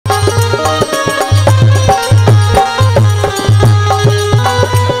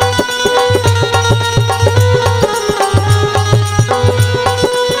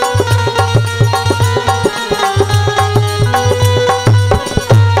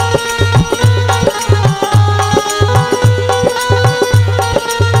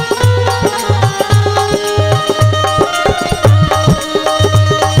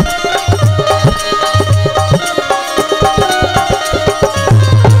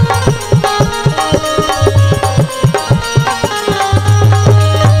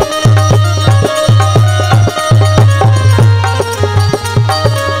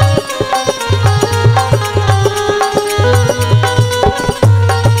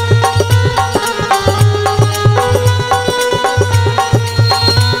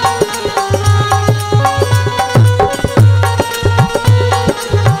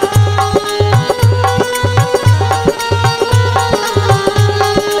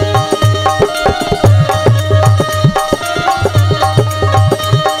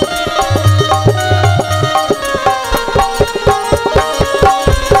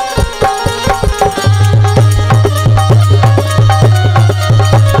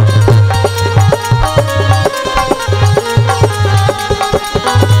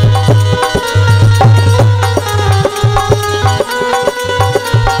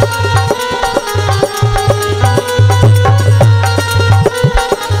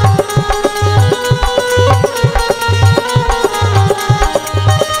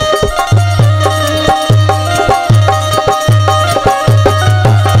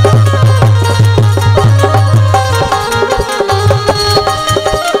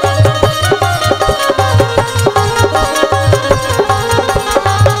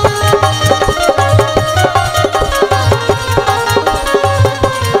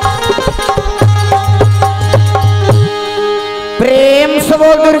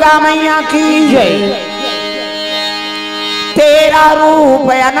दुर्गा मैया की जय। तेरा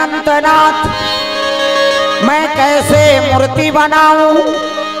रूप अनंतनाथ मैं कैसे मूर्ति बनाऊं,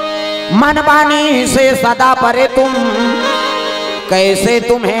 मन वाणी से सदा परे तुम कैसे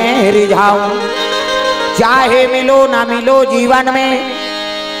तुम्हें रिझाऊं। चाहे मिलो ना मिलो जीवन में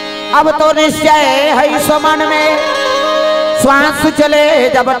अब तो निश्चय है इस मन में, श्वास चले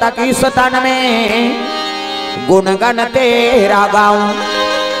जब तक इस तन में गुणगन तेरा गाऊं।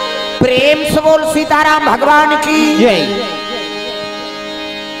 प्रेम से बोल सीताराम भगवान की जय।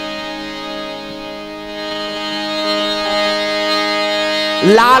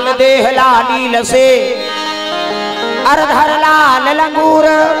 लाल देह लालील से अरधर लाल लंगूर,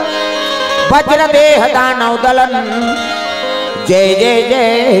 वज्र देह दानव दलन जय जय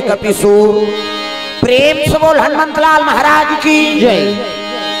जय कपिसूर। प्रेम से बोल हनुमंत लाल महाराज की जय।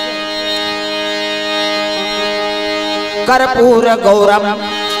 कर्पूर गौरम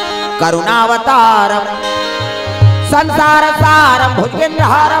करुणावतारम संसार सारम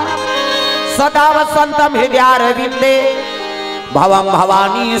भुजगेन्द्रहारम सदा वसंतम हृदयारविंदे भवम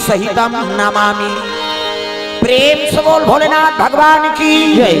भवानी सहितम नमामि। प्रेम से बोल भोलेनाथ भगवान की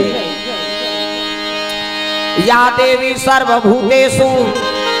जय। या देवी सर्वभूतेषु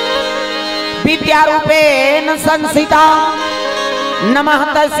विद्यारूपेण संस्थिता नमः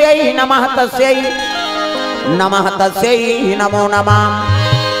तस्यै नमः तस्यै नमः तस्यै नमो नमः।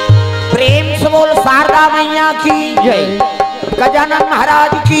 प्रेम से बोल शारदा मैया की जय। गजानन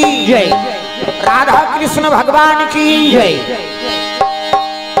महाराज की जय। राधा कृष्ण भगवान की जय।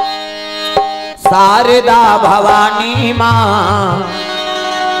 शारदा भवानी माँ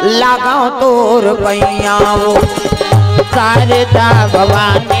लगाओ तोर पैया वो, शारदा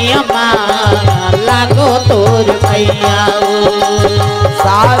भवानी माँ लागो तोर पैया वो।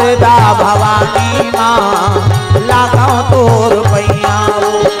 शारदा भवानी माँ लगाओ तोर पैया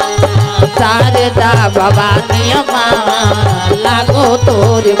वो, शारदा भवानी माँ लागो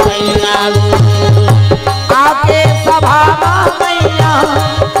तोर पैया वो। आके सभा मैया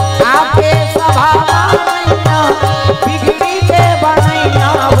आके सभा मैया बिगड़ी के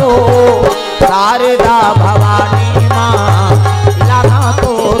बनैया हो, शारदा भवानी माँ लगा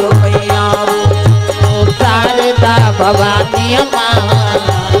तोर पैया वो। शारदा भवानी माँ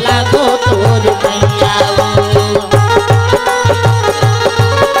लागो तोर पैया वो।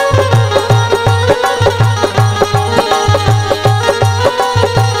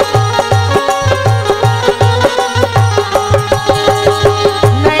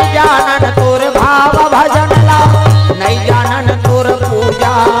 नहीं जानन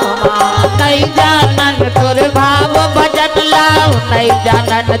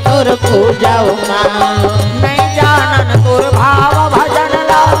तोर पूजा माँ, नहीं जानन तोर भाव भजन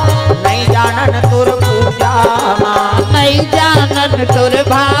लाओ, नहीं जानन तोर पूजा माँ, नहीं जानन तोर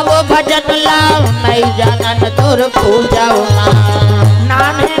भाव भजन लाओ, नहीं जानन तोर पूजा माँ।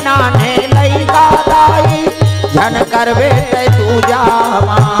 नाने नाने लइका दाई झन करबे ते पूजा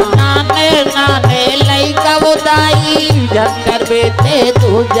माँ, नाने नाने लइका दाई झन करबे ते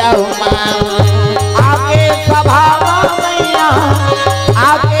पूजा माँ। आगे सभा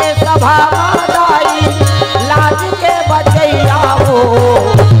आके सभा दाई लाज के बचैया हो,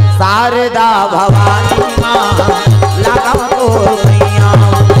 शारदा भवानी माँ लगा तोर पैया वो।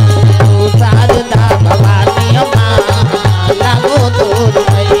 शारदा भवानी माँ लगो तोर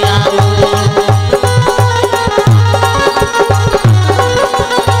पैया वो।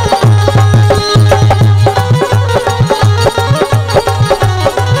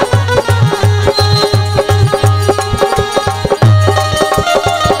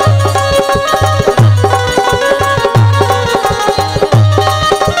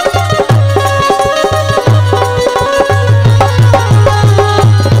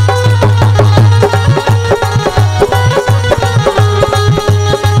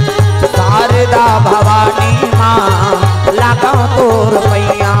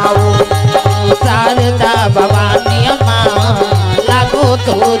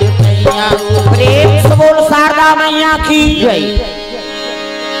 प्रेम से बोल शारदा मैया की जय।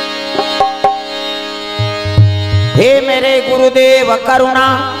 हे मेरे गुरुदेव करुणा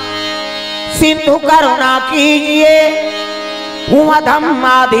सिंधु करुणा कीजिए, हूँ अधम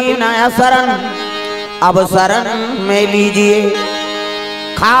आधीन शरण अब शरण में लीजिए।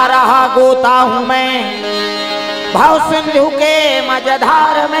 खा रहा गोता हूँ मैं भव सिंधु के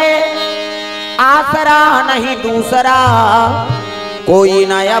मझधार में, आसरा नहीं दूसरा कोई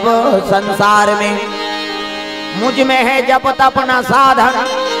न अब संसार में। मुझ में है जप तप न साधन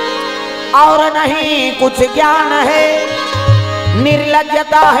और नहीं कुछ ज्ञान है,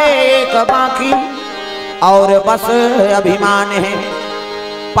 निर्लज्जता है एक बाकी और बस अभिमान है।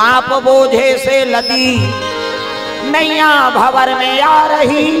 पाप बोझे से लदी नैया भंवर में आ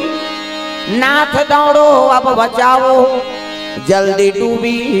रही, नाथ दौड़ो अब बचाओ जल्दी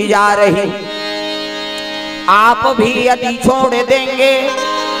डूबी जा रही। आप भी यदि छोड़ देंगे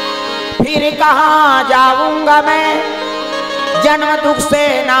फिर कहाँ जाऊंगा मैं, जन्म दुख से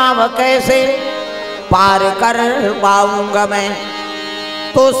नाव कैसे पार कर पाऊंगा मैं।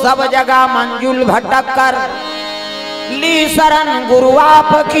 तो सब जगह मंजुल भटक कर ली शरण गुरु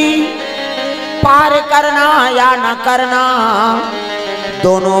आपकी, पार करना या न करना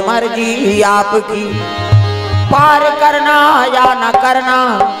दोनों मर्जी आपकी, पार करना या न करना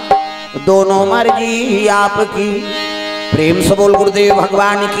दोनों मर्जी आपकी। प्रेम से बोल गुरुदेव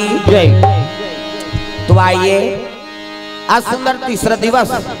भगवान की जय। तो आइए आज सुंदर तीसरा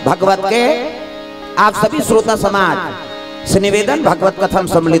दिवस भगवत के आप सभी श्रोता समाज से निवेदन भगवत कथा में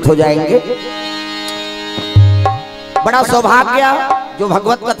सम्मिलित हो जाएंगे। बड़ा सौभाग्य जो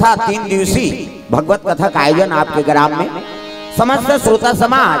भगवत कथा 3 दिवसीय भगवत कथा का आयोजन आपके ग्राम में समस्त श्रोता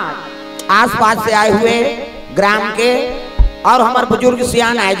समाज आसपास से आए हुए ग्राम के और हमारे बुजुर्ग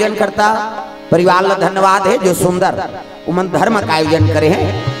सियान आयोजन करता परिवार का धन्यवाद है जो सुंदर उमन धर्म का आयोजन करे हैं।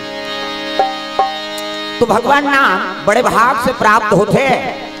 तो भगवान नाम बड़े भाग से प्राप्त होते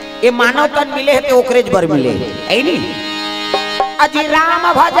ये मानव तन मिले है तो ओकरेज बर मिले है नहीं। अजी राम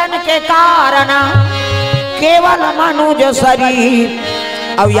भजन के कारण केवल मनुज शरीर,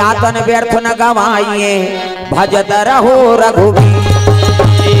 अब यातन व्यर्थ न गवाइए भजत रहो रघुवीर।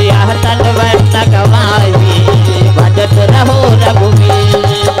 यातन व्यर्थ न गवाइए भजत रहो रघुवीर,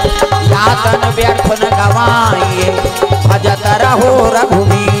 यातन व्यर्थ न गवाइए भजत रहो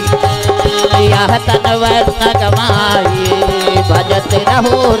रघुवीर। यातन व्यर्थ न गवाइए भजत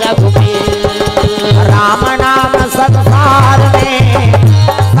रहो रघुवीर। राम नाम संसार में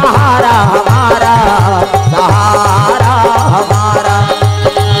सहारा हमारा, सहारा हमारा।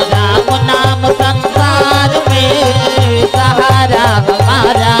 राम नाम संसार में सहारा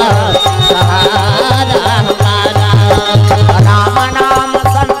हमारा, सहारा हमारा। राम नाम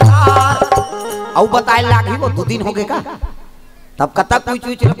संसार और बताए लागी वो 2 दिन हो गए का तब कथा कोई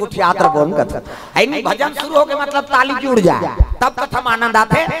चीज गुठियात बोल कथा है नहीं। भजन शुरू हो गए मतलब ताली जुड़ जाए तब कथा में आनंद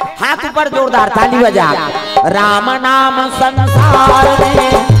आते। हाथ ऊपर जोरदार ताली बजा। राम नाम संसार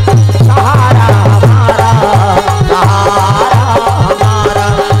में सहारा हमारा, सहारा हमारा।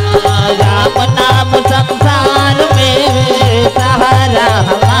 राम नाम संसार में सहारा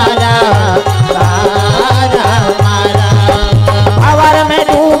हमारा, सहारा हमारा। भंवर में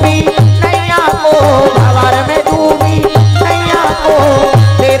डूबी नैया को, भंवर में डूबी नैया को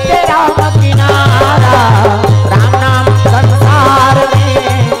देते राम किनारा। राम नाम संसार में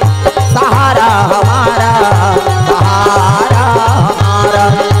सहारा हमारा, सहारा हमारा।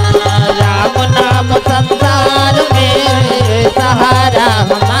 राम नाम संसार में सहारा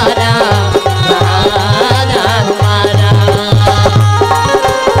हमारा, सहारा हमारा।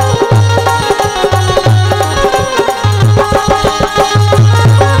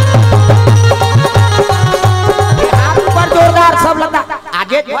 जोरदार सब लगा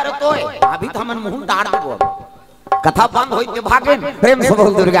आगे भर तो अभी तो हमन मुंह डार देबो कथा बंद होई के भागे। प्रेम से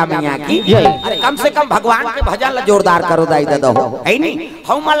बोल दुर्गा मैया की जय। अरे कम से कम भगवान के भजन ला जोरदार करो दाई दादा हो है नहीं।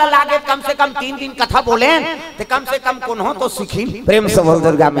 हम मला लागे कम से कम 3 दिन कथा बोले तो कम से कम कोनो तो सीखी। प्रेम से बोल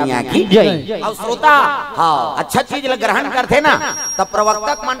दुर्गा मैया की जय। और श्रोता हां अच्छा चीज ला ग्रहण करते ना तब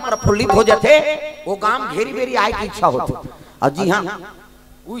प्रवक्ता मन प्रफुल्लित हो जाते, वो काम घेरी बेरी आए की इच्छा होती। और जी हां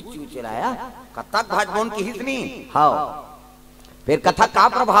उई चुचलाया कथा भजन की हितनी हां फिर कथा का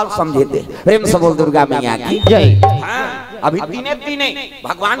प्रभाव समझेते। प्रेम से बोल दुर्गा मैया की जय। अभी दिने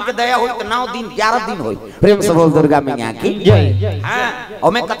भगवान के दया हुई तो 9 दिन 11 दिन हुई। प्रेम से बोल दुर्गा मैया की जय।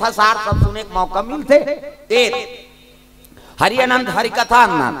 और मैं कथा सार सब सुने का मौका मिलते। हरि अनंत हरि कथा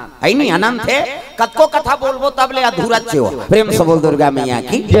अनंत है नहीं अनंत है। कतको कथा बोलबो तब ले अधूरा हो। प्रेम से बोल दुर्गा मैया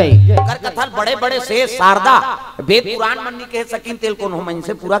की जय। कर कथा बड़े बड़े से शारदा वेद पुराण मन कह सकिन तेल को मन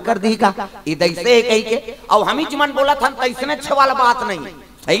से पूरा कर दी का ई दैसे है कही के। और हम ही मन बोला था तैसने छे वाला बात नहीं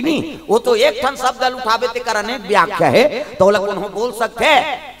है नहीं। वो तो एक ठन शब्द उठावे ते कर अनेक व्याख्या है तो लोग बोल सकते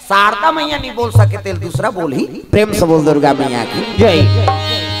शारदा मैया नहीं बोल सके तेल दूसरा बोल ही। प्रेम से बोल दुर्गा मैया की जय।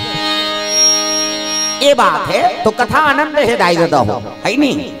 ये बात है तो कथा आनंद है दाई दादा हो है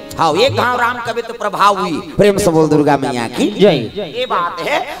नहीं। हाँ एक गांव राम कवि तो प्रभाव हुई। प्रेम से बोल दुर्गा मैया की जय। ये बात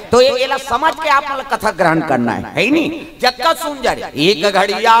है तो ये समझ के आप कथा ग्रहण करना है नहीं। जक्का सुन जा एक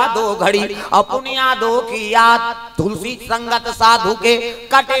घड़िया 2 घड़ी अपनी यादों की याद, तुलसी संगत साधु के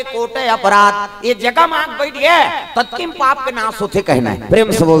कटे कोटे अपराध। ये जगह में आग बैठी है तत्किम पाप के नाश होते कहना है।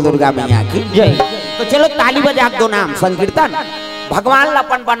 प्रेम से बोल दुर्गा मैया की जय। तो चलो ताली बजा दो नाम संकीर्तन भगवान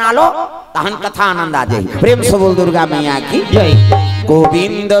लपन बना लो तहन कथा आनंद आ जाए। प्रेम से बोल दुर्गा मैया की जय।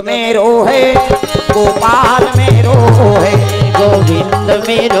 गोविंद मेरो है गोपाल मेरो है, गोविंद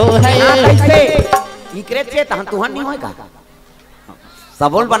मेरो है। कैसे इकरे से तुहन नहीं होगा,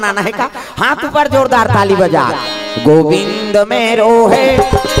 सबोल बनाना है का। हाथ ऊपर जोरदार ताली बजा। गोविंद मेरो है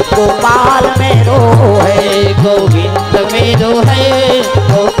गोपाल मेरो है, गोविंद मेरो है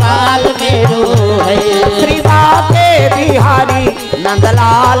गोपाल मेरो है। श्री बाके बिहारी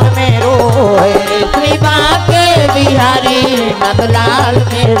नंदलाल मेरो है, श्री बाके बिहारी नंदलाल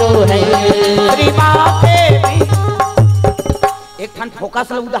मेरो है। श्री बाके एक ठन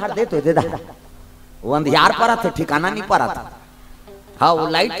फोकस ल उधार दे तो दे दा, वो अंधियार पर थे ठिकाना नहीं पड़ा था। हाँ वो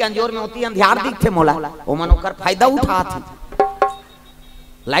लाइट के अंजोर में होती अंधियार दिखते मोला, वो मन कर फायदा उठा थी।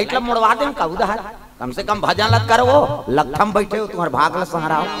 लाइट ला मुड़वा दे का उधार, कम से कम भजन लग करो, लखम बैठे हो तुम्हारे भाग ल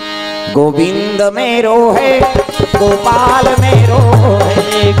सहारा। गोविंद मेरो है गोपाल मेरो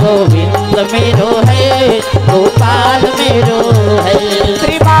है, गोविंद मेरो है गोपाल मेरो है।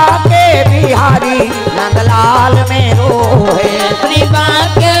 श्री बाके बिहारी नंदलाल मेरो है, श्री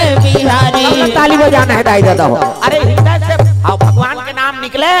बाके बिहारी। ताली बजाना है दाई दादा हो। अरे हृदय से हाँ भगवान के नाम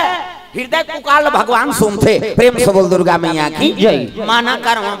निकले, हृदय पुकार भगवान सुनते। प्रेम से बोल दुर्गा मैया की जय। माना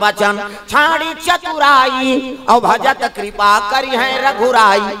कर्म वचन छाड़ी चतुराई, और भजत कृपा करी है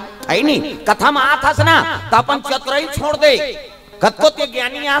रघुराई। है नी कथा में आथस ना तो अपन चतुराई छोड़ दे, कतको ते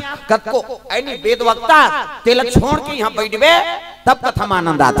ज्ञानी आप कतको ऐनी वेद वक्ता तेल छोड़ के यहाँ बैठबे तब कथा में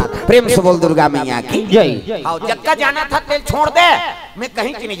आनंद आता। प्रेम से बोल दुर्गा मैया की जय। हाँ जक्का जाना था तेल छोड़ दे, मैं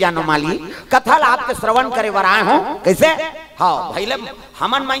कहीं की नहीं जानो माली, कथा आपके श्रवण करे बर आए हो कैसे। हाँ भैले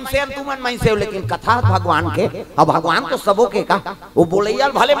हमन मन से तू मन मन से, लेकिन कथा भगवान के, अब भगवान तो सबों के का, वो बोले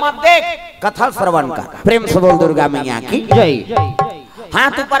भले मत देख कथा श्रवण कर। प्रेम से बोल दुर्गा मैया की जय।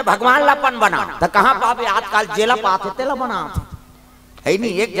 हाथ ऊपर भगवान लापन बना तो कहाँ पावे आजकल जेला पाते तेला बना है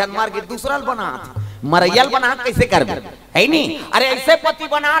नहीं, एक जन मार के दूसरा बना मरैयल बना कैसे कर है नहीं। अरे ऐसे पति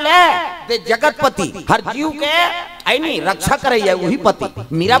बना ले ते जगत पति हर जीव के है नहीं रक्षा करे वही पति।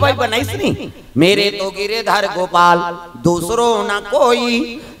 मीराबाई बनाईस नहीं, मेरे तो गिरधर गोपाल दूसरो ना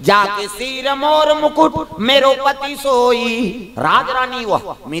कोई, जाके सिर मोर मुकुट मेरो पति सोई। राज रानी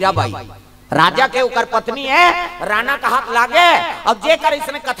वह मीराबाई, राजा के ऊपर पत्नी है, राणा का हाथ लागे। अब जे कर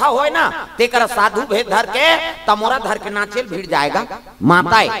इसने कथा होए ना ते कर साधु भेद धर के तमोरा धर के नाचेल भीड़ जाएगा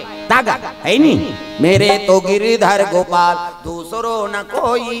माताए तागा है नी। मेरे तो गिरधर गोपाल दूसरो न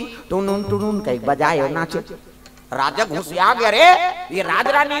कोई, टुनुन टुनुन कहीं बजाए नाचे। राजा घुसिया गया रे, ये राज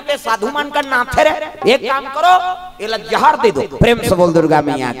रानी पे साधु मन कर नाथे रे। एक काम करो ये जहर दे दो। प्रेम से बोल दुर्गा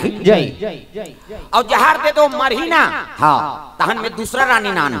मैया की जय। और जहर दे दो मरही ना, हाँ तहन में दूसरा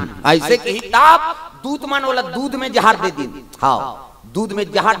रानी नान ऐसे की ताप दूध मन वाला दूध में जहर दे दी। हाँ दूध में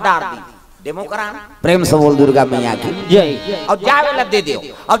जहर डाल दी डेमो करा। प्रेम से बोल दुर्गा मैया की जय। और जा वाला दे दो,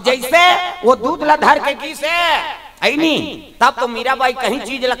 और जैसे वो दूध ला धर के की से ऐनी तब तो मीराबाई कहीं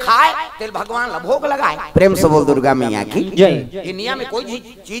चीज लखाए तेल भगवान ला भोग लगाए। प्रेम से बोल दुर्गा मैया की जय। दुनिया में कोई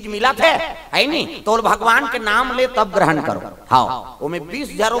चीज मिला थे ऐनी तो भगवान के नाम ले तब ग्रहण करो। हाँ वो में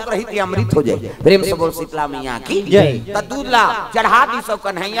 20 झरोक रही थी अमृत हो जाए। प्रेम से बोल शीतला मैया की जय। तो दूध ला चढ़ा दी सब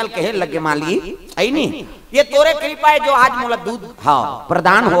कन्हैया कहे लगे माली ऐनी, ये तोरे कृपा है जो आज मोला दूध हाँ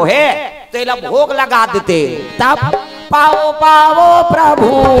प्रदान हो है तेला भोग लगा देते तब पाओ पाओ प्रभु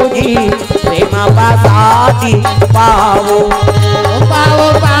जी प्रेम प्रसादी पाओ पाओ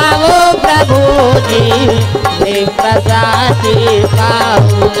पाओ प्रभु जी प्रेम प्रसादी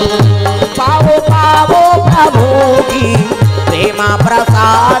पाओ। पाओ पाओ प्रभु जी प्रेम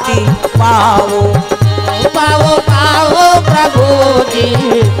प्रसादी पाओ। पाओ पाओ प्रभु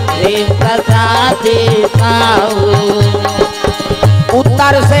जी प्रेम प्रसादी पाओ।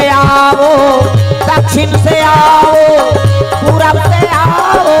 उत्तर से आओ दक्षिण से आओ पूरब से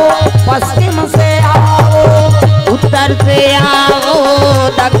आओ पश्चिम से आओ। उत्तर से आओ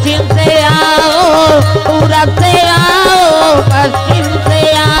दक्षिण से आओ पूरब से आओ पश्चिम से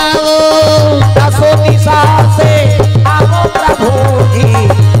आओ। दसों दिशा से आओ प्रभु जी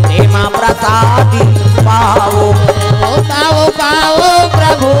प्रेम प्रसादी पाओ। पाओ पाओ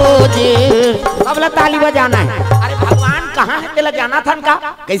प्रभु जी। सब ताली बजाना है। अरे भगवान कहाँ है तेला जाना था का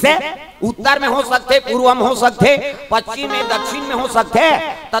कैसे। उत्तर में हो सकते, पूर्व में हो सकते, पश्चिम में दक्षिण में हो सकते,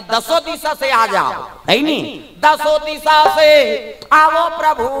 तो दसों दिशा से आ जाओ है नी। दसों दिशा से आओ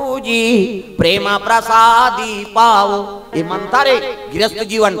प्रभु जी प्रेम प्रसादी पाओ। ये मंत्र है गृहस्थ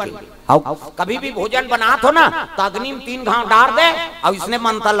जीवन की। कभी भी भोजन बना तो ना तो अग्नि में 3 घाव डाल दे और इसने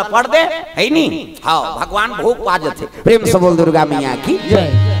मंत्र लपड़ दे है नी। हाँ भगवान भोग पा जाते। प्रेम से बोल दुर्गा मैया की जय।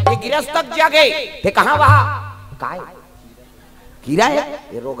 ये गृहस्थ जगे थे कहाँ वहा काय कीड़ा है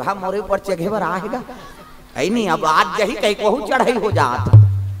ये रोगा मोरे पर चढ़े बर आएगा है नी। अब आज जही कहीं कहू चढ़ाई हो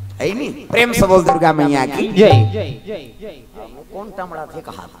जात है नहीं। प्रेम से बोल दुर्गा मैया की जय। कौन टमड़ा थे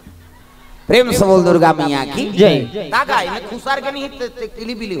कहा प्रेम से बोल दुर्गा मैया की जय। दागा इन्हें खुसार के नहीं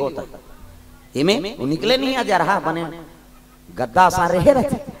तिली बिली होता इमें वो निकले नहीं आ जा रहा बने गद्दा सारे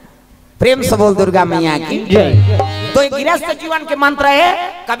रहते। प्रेम से बोल दुर्गा मैया की जय। तो एक गृहस्थ जीवन के मंत्र है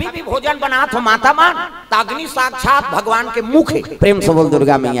कभी भी भोजन बना तो माता मान ताग्नि साक्षात भगवान के मुख है। प्रेम से बोल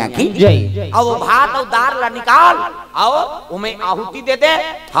दुर्गा मैया की जय। और वो भात और दाल ला निकाल और उमें आहुति दे दे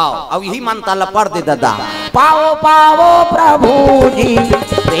हाँ और यही मंत्र ला पढ़ दे दादा पाओ पाओ प्रभु जी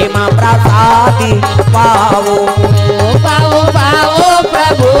प्रेम प्रसादी पाओ पाओ पाओ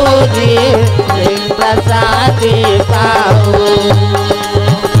प्रभु जी प्रेम प्रसादी पाओ।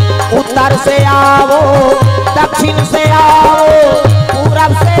 उत्तर से आओ दक्षिण से आओ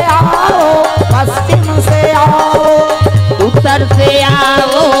पूरब से आओ पश्चिम से आओ। उत्तर से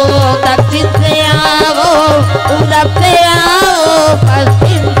आओ दक्षिण से आओ पूरब से आओ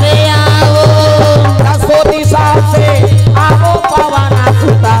पश्चिम से आओ। दसों दिशा से आओ पवन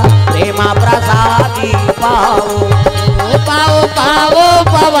सुता प्रेम प्रसादी पाओ पाओ पाओ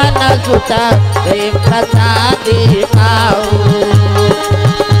पवन सुत प्रेम प्रसादी पाओ।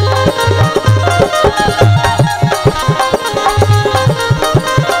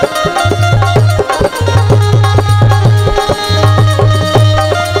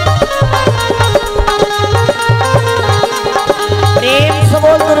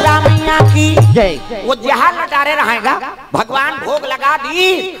 जय। वो जहाँ लटारे रहेगा भगवान भोग लगा दी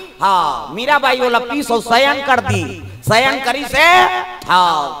हाँ मीराबाई वो लपीस और शयन कर दी शयन करी से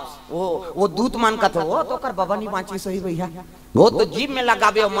हाँ वो दूत मान का तो वो तो कर बाबा नहीं बाँची सही भैया वो तो जीप में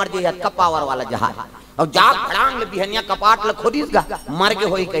लगावे और मर जाए कपावर वाला जहाज और जाग खड़ांग ले बिहनिया कपाट ल खोदीसगा मर के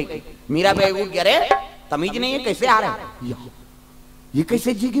होई कहीं मीराबाई उठ गया रे तमीज नहीं है कैसे आ रहा है ये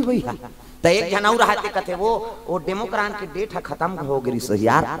कैसे जीगी भैया। तो एक जनाऊ रहते कहते वो डेमोक्राट के डेट है खत्म हो गई सही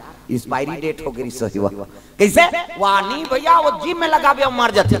यार एक्सपायरी डेट हो गई सही वह कैसे वाह नहीं भैया वो जिम में लगावे और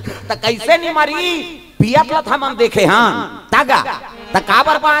मर जाते तो कैसे नहीं मरी पियत ला हम देखे हाँ तागा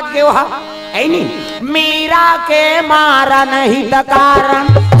तकाबर पाँच गए वह ऐ नहीं मीरा के मारा नहीं कारण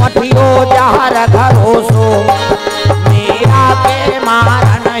पठियो जहर घरो सो मीरा के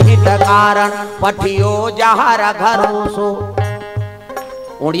मारा नहीं कारण पठियो जहर घरो सो।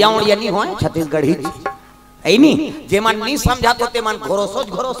 ओडिया ओडिया नहीं हो छत्तीसगढ़ी ऐ नहीं जे मन नहीं समझा तो ते मन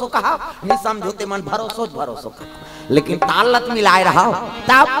घरोसो कहा नहीं समझो ते मन भरोसो कहा लेकिन तालत मिलाए रहा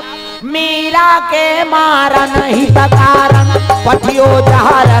तब मीरा के मारा नहीं कारण पठियो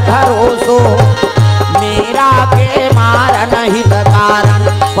जहर घरोसो मीरा के मारा नहीं कारण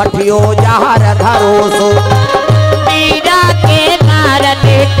पठियो जहर घरोसो। मीरा के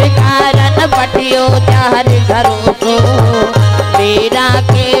कारण पठियो जहर घरोसो मीरा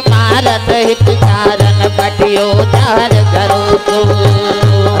के मारत हित कारण पठियो जहर घरोसो।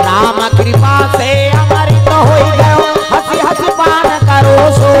 राम कृपा से अमृत हो गयो हंसी हंसी पान करो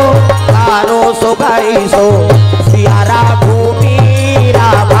सो गई सो सियारा घूमीरा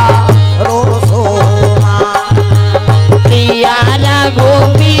भरोसो सियारा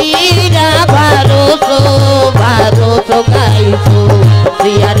घूमीरा भरोसो गई सो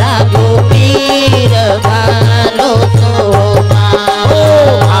सियारा घूमीरा भरोसो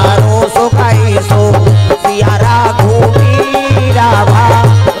भरोसो गई सो सियारा घूमीरा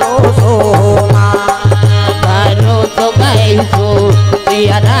भरोसो भरोसो गई सो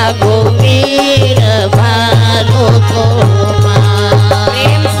सियारा घूमीरा भरोसो।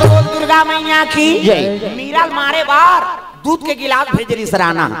 प्रेम से बोल दुर्गा मैया की जय। मीरा मारे बार दूध के गिलास भेजरी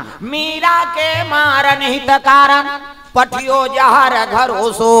सराना मीरा के मार नहीं कारण पठियो जहर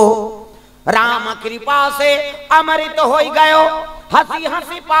घरोसो राम कृपा से अमृत हो गयो हंसी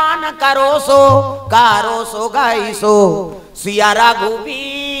हंसी पान करोसो गई सो सियारा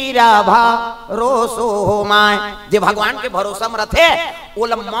घुबीरा भरोसो हो माय जे भगवान के भरोसा में रथे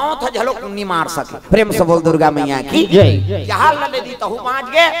ओला मौत झलोक नहीं मार सके। प्रेम से बोल दुर्गा मैया की जय। जहां लले दी तहु पाँच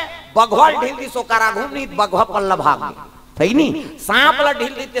गे बघवाल ढील दी सो कारा घूमनी बघवा पल्ला भाग सही नहीं सांप ला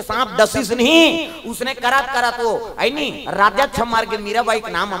ढील देते सांप डसिस नहीं उसने करत वो आई नहीं राजा छमार के मीराबाई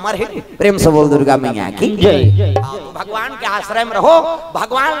के नाम अमर है। प्रेम से बोल दुर्गा मैया की जय। तो भगवान के आश्रय में रहो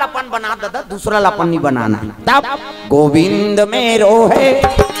भगवान लपन बना दे दूसरा लपन नहीं बनाना तब गोविंद मेरो है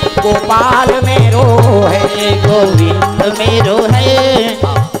गोपाल मेरो है गोविंद मेरो है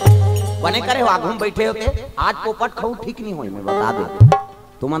बने करे आगू बैठे होते आज पोपट खाऊ ठीक नहीं हो मैं बता दे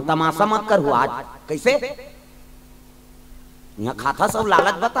तुम तमाशा मत कर आज कैसे यहाँ खाता सब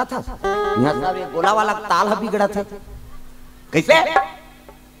लालच बता था यहाँ सब एक गोला वाला ताल बिगड़ा था कैसे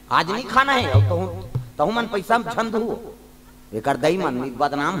आज नहीं खाना है तो मन पैसा में छंद हो एक दई मन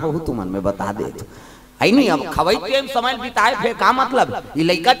बदनाम हो तू मन में बता दे है नहीं। अब खवई प्रेम समय बिताए फिर का मतलब, ये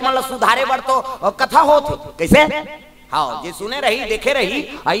लइका मतलब सुधारे बर तो कथा होते कैसे। हाँ जे सुने रही देखे रही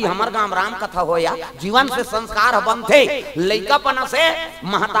आई हमर गांव राम कथा होया, जीवन से संस्कार बनते, लइकापना से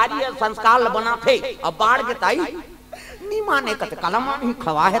महतारी संस्कार बनाते। अब बाढ़ के ताई नहीं माने कते कलमा नहीं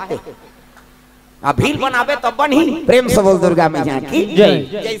खवा है अभील बनावे तब बनी। प्रेम से बोल दुर्गा मैया की जय।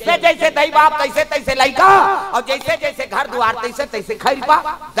 जैसे जैसे दई बाप तैसे तैसे लइका, और जैसे जैसे घर द्वार तैसे तैसे खैरपा।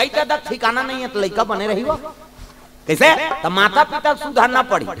 दई दादा ठिकाना नहीं है तो लइका बने रही वो कैसे। तो माता पिता सुधारना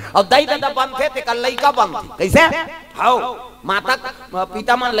पड़ी, और दई दादा बनते थे कल लइका बनते कैसे। हाउ माता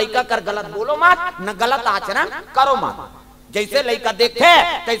पिता मन लइका कर गलत बोलो मत, न गलत आचरण करो मत। जैसे लइका देखते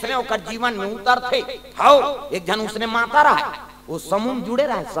तैसे ओकर जीवन में उतरते। हाउ एक जन उसने माता रहा, वो समूह जुड़े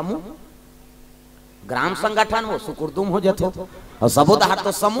रहा, समूह ग्राम संगठन वो सुकुरदुम हो जाते, और सबो दहार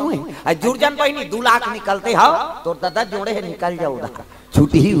तो समूह है। जुड़जन बहनी 2 लाख निकलते हो तो दादा जोड़े है निकल जाओ उधर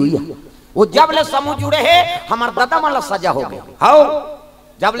छुट्टी ही हुई है। वो जब ले समूह जुड़े है हमार दादा मतलब सजा हो गया। हाउ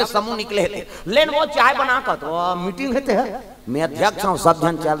जब ले समूह निकले थे लेन वो चाय बना कर तो मीटिंग होते है, मैं अध्यक्ष हूँ सब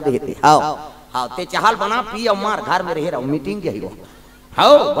जन चल रहे थे। हाउ हाँ ते चाहल बना पी और मार घर में रह रहा हूँ मीटिंग यही हो।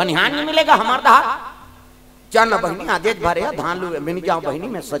 हाउ बनिहान नहीं मिलेगा हमार दहार। चल बहनी आदेश भरे धान लू मिल जाओ बहनी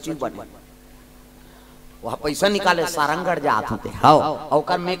मैं सचिव बने, वह पैसा निकाले सारंगढ़ जात होते। हाउ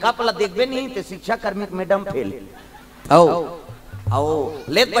और मेकअप ला देखबे नहीं ते शिक्षा कर्मी मैडम फेल। हाउ आओ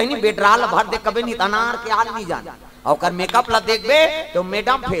लेत बहनी बेडराल भर दे कबे नहीं अनार के आल नहीं जान, और मेकअप ला देखबे तो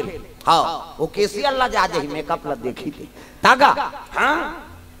मैडम फेल। हाउ वो केसी अल्लाह जा जाही मेकअप ला देखी थे तागा। हाँ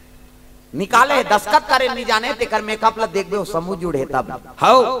निकाले दस्खत करे नहीं जाने ते कर मेकअप ला देखबे वो समूह जुड़े तब।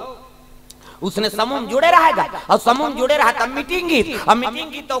 हाउ उसने समूह जुड़े रहेगा, और समूह जुड़े रहा तब मीटिंग की, और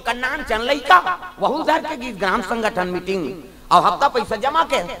मीटिंग की तो कन्नान चल लइका वहु धर के गीत ग्राम संगठन मीटिंग, और हफ्ता पैसा जमा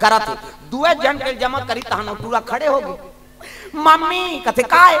के करा थे 2 जन के जमा करी तहनो पूरा खड़े हो गए। मम्मी कथे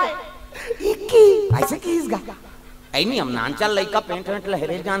काय इकी ऐसे कीसगा ऐ नहीं हम नान चल लइका पेंट वेंट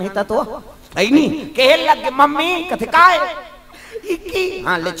लहरे जान हिता तो ऐ नहीं कहे लग मम्मी कथे काय इक्की।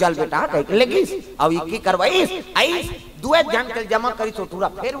 हाँ ले चल बेटा कह लेगिस अब इक्की करवाइस आइस 2 जन के जमा करी तो पूरा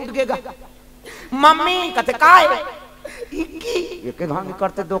फिर उठ गएगा। मम्मी कथे काय इक्की एक घानी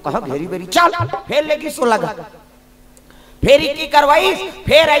करते दो कहा घेरी बेरी चल फिर लेगी सो लगा फिर इक्की करवाई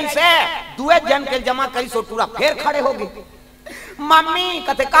फिर ऐसे 2 जन के जमा करी सो पूरा फिर खड़े हो गए। मम्मी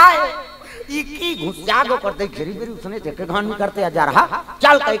कथे काय इक्की घुस जागो करते घेरी बेरी उसने देखे घानी करते जा रहा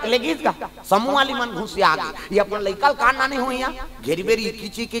चल कह लेगी इसका समूह वाली मन घुस आ गई। ये अपन लइका कान नहीं हुई यहाँ घेरी बेरी इक्की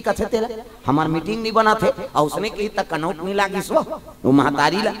चीकी कथे तेरा हमार मीटिंग नहीं बना थे, और उसने कही तक कनौट नहीं लागी सो वो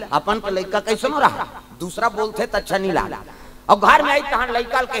महतारी ला अपन के लइका कैसे न रहा दूसरा बोलते तो अच्छा नहीं लगा। और घर में आई तहन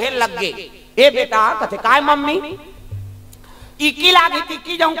लइका कहे लग गए ए बेटा कथे काय मम्मी इक्की लागी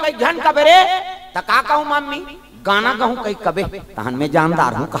टिक्की जाऊं कई घन कबे रे तका कहूं मम्मी गाना गाऊं कई कबे तहन में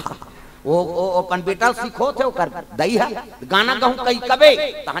जानदार हूं कहा वो अपन बेटा सीखो थे ओकर दई है गाना गाऊं कई कबे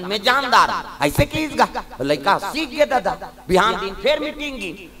तहन में जानदार ऐसे कीस गा लइका सीख गए दादा। बिहान दिन फिर मीटिंग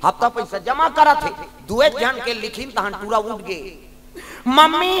की हफ्ता पैसा जमा करा थे 2 जन के लिखिन तहन पूरा उठ गए।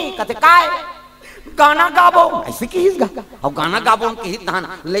 मम्मी कथे काय गाना गाबो ऐसे कीस गा और गाना गाबो की तहन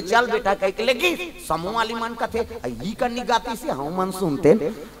ले चल बेटा कह के लेगी समूह वाली मन कथे ई करनी गाती से हम मन सुनते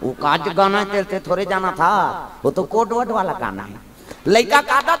वो काज गाना चलते थोड़े जाना था वो तो कोट वट वाला गाना है। लइका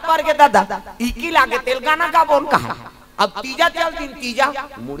का आदत पड़ के दादा इकी लागे तेल गाना गाबो कहा। अब तीजा चल दिन तीजा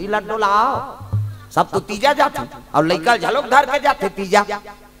मुड़ी लड्डू लाओ सब तो तीजा जाते और लइका झलक धर के जाते तीजा।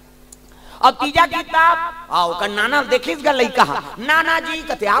 अब तीजा की ताप आओ का नाना देखिस गा लइका नाना जी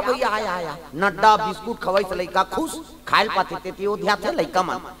कते आ भैया आया आया नड्डा बिस्कुट खवाई से लइका खुश खाइल पाते ते ओ ध्या थे लइका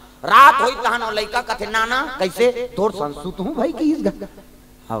मन रात होई तहन लइका कथे नाना कैसे तोर संसुत हूं भाई कीस गा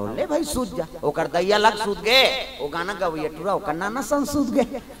हां ले भाई सूत जा ओकर दैया लग सूत गए ओ गाना गवइय टूरा ओकर नाना संसुत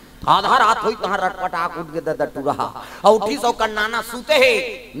गए आधा रात होई तहन रटपटाक उठ गए दादा टूरा और उठी सो कर नाना सूते है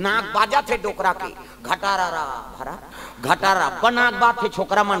नाक बाजा थे डोकरा के घटारा रा भरा घटारा बनाक बात थे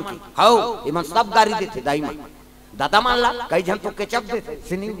छोकरा मन की हाउ इमन सब गाड़ी देते दाई मन दादा मान ला कई जन तो केचप देते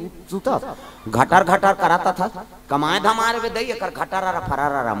सिनी सूता घटार घटार कराता था कमाए धमारे वे दई कर घटारा रा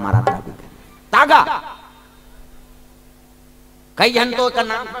फरारा रा मारा था तागा कई जन तो का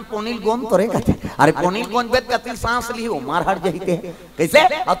नाम में पोनील गोम तोरे कहते अरे पोनील गोम बेत कति सांस ली हो मार हट जहीते कैसे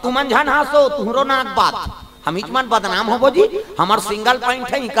और तुमन झन हासो तुहरो नाक बात हम इचमन बदनाम होबो जी हमार सिंगल पॉइंट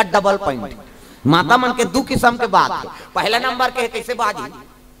है इका डबल पॉइंट माता मन के 2 किस्म के बात है। पहला नंबर के कैसे बाजी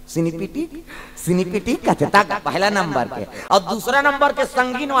सिनीपिटी सिनीपिटी कहते ता पहला नंबर के और दूसरा नंबर के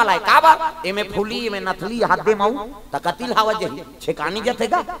संगीन वाला है का बा एमे फूली एमे नथली हाथ दे माऊ त कतिल हवा जही छेकानी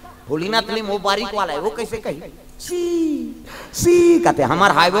जथेगा फूली नथली मो बारीक वाला है वो कैसे कही सी कहते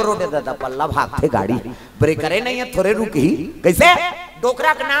हमार हाईवे रोड दादा पल्ला भागते गाड़ी ब्रेक करे नहीं है थोड़े रुकी कैसे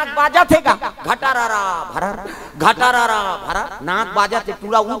डोकरा का नाक बाजा थेगा घटारा भरा भरा नाक बाजा थे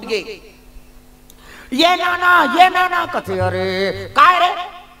पूरा उठ गए ये नाना कथे अरे काय रे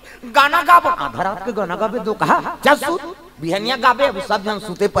गाना गाबो आधा रात के गाना गाबे दो कहा चल सूत बिहनिया गाबे अब सब जन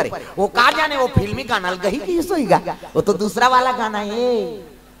सूते पड़े वो का जाने वो फिल्मी गाना गही कि सोईगा वो तो दूसरा वाला गाना है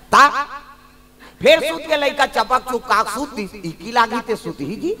ता फिर सूत के लइका चपक चुप का सूत इकी लागी ते सूत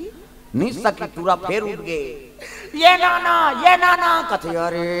ही जी नहीं सकी पूरा फिर उठ गए ये नाना कथे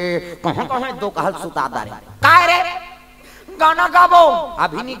अरे कहां दो कहल सुता दारे काय रे गाना गाबो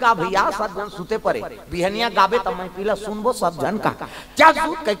अभी नहीं गा भैया सब जन सुते पड़े बिहनिया गाबे तब मैं पीला सुनबो सब जन का क्या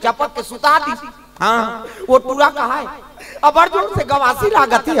सूत के चपक के सुता दी हाँ वो टूरा कहा है अब अर्जुन से गवासी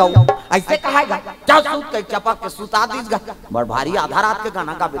लागती हो ऐसे कहेगा क्या सूत के चपक के सुता दीसगा बड़ भारी आधा रात के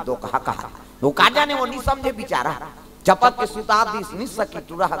गाना गाबे दो कहा वो का जाने वो नहीं समझे बेचारा चपक के सुता दीस नहीं सकी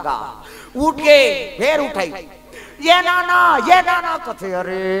टूरा गा उठ गए फिर उठाई ये नाना कथे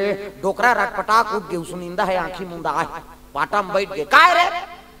अरे डोकरा रटपटाक उठ गए सुनिंदा है आंखी मुंदा है पाटा में बैठ गए काय रे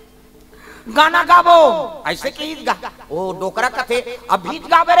गाना गाबो ऐसे की गा ओ डोकरा कथे अब बीच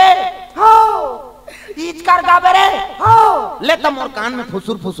गाबे रे हो ईच कर गाबे रे हो ले त मोर कान में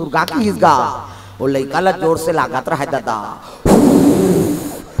फुसुर गा की गा ओ लइका ला जोर से लागत रहा दादा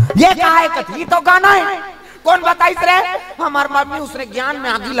ये का है कथी तो गाना है कौन बताइस रे हमार मम्मी उसने ज्ञान में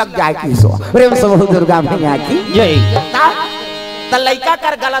आगी लग जाए किसो प्रेम से बहुत दुर्गा मैया की जय त लइका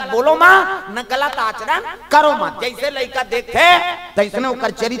कर गलत बोलो मां न गलत आचरण करो मां जैसे लइका देखे तैसने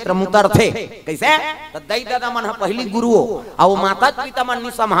ओकर चरित्र मुतर थे कैसे त दई दादा मन पहली गुरु आ वो माता पिता मन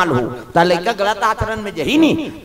नहीं संभाल हो त लइका गलत आचरण में जही नी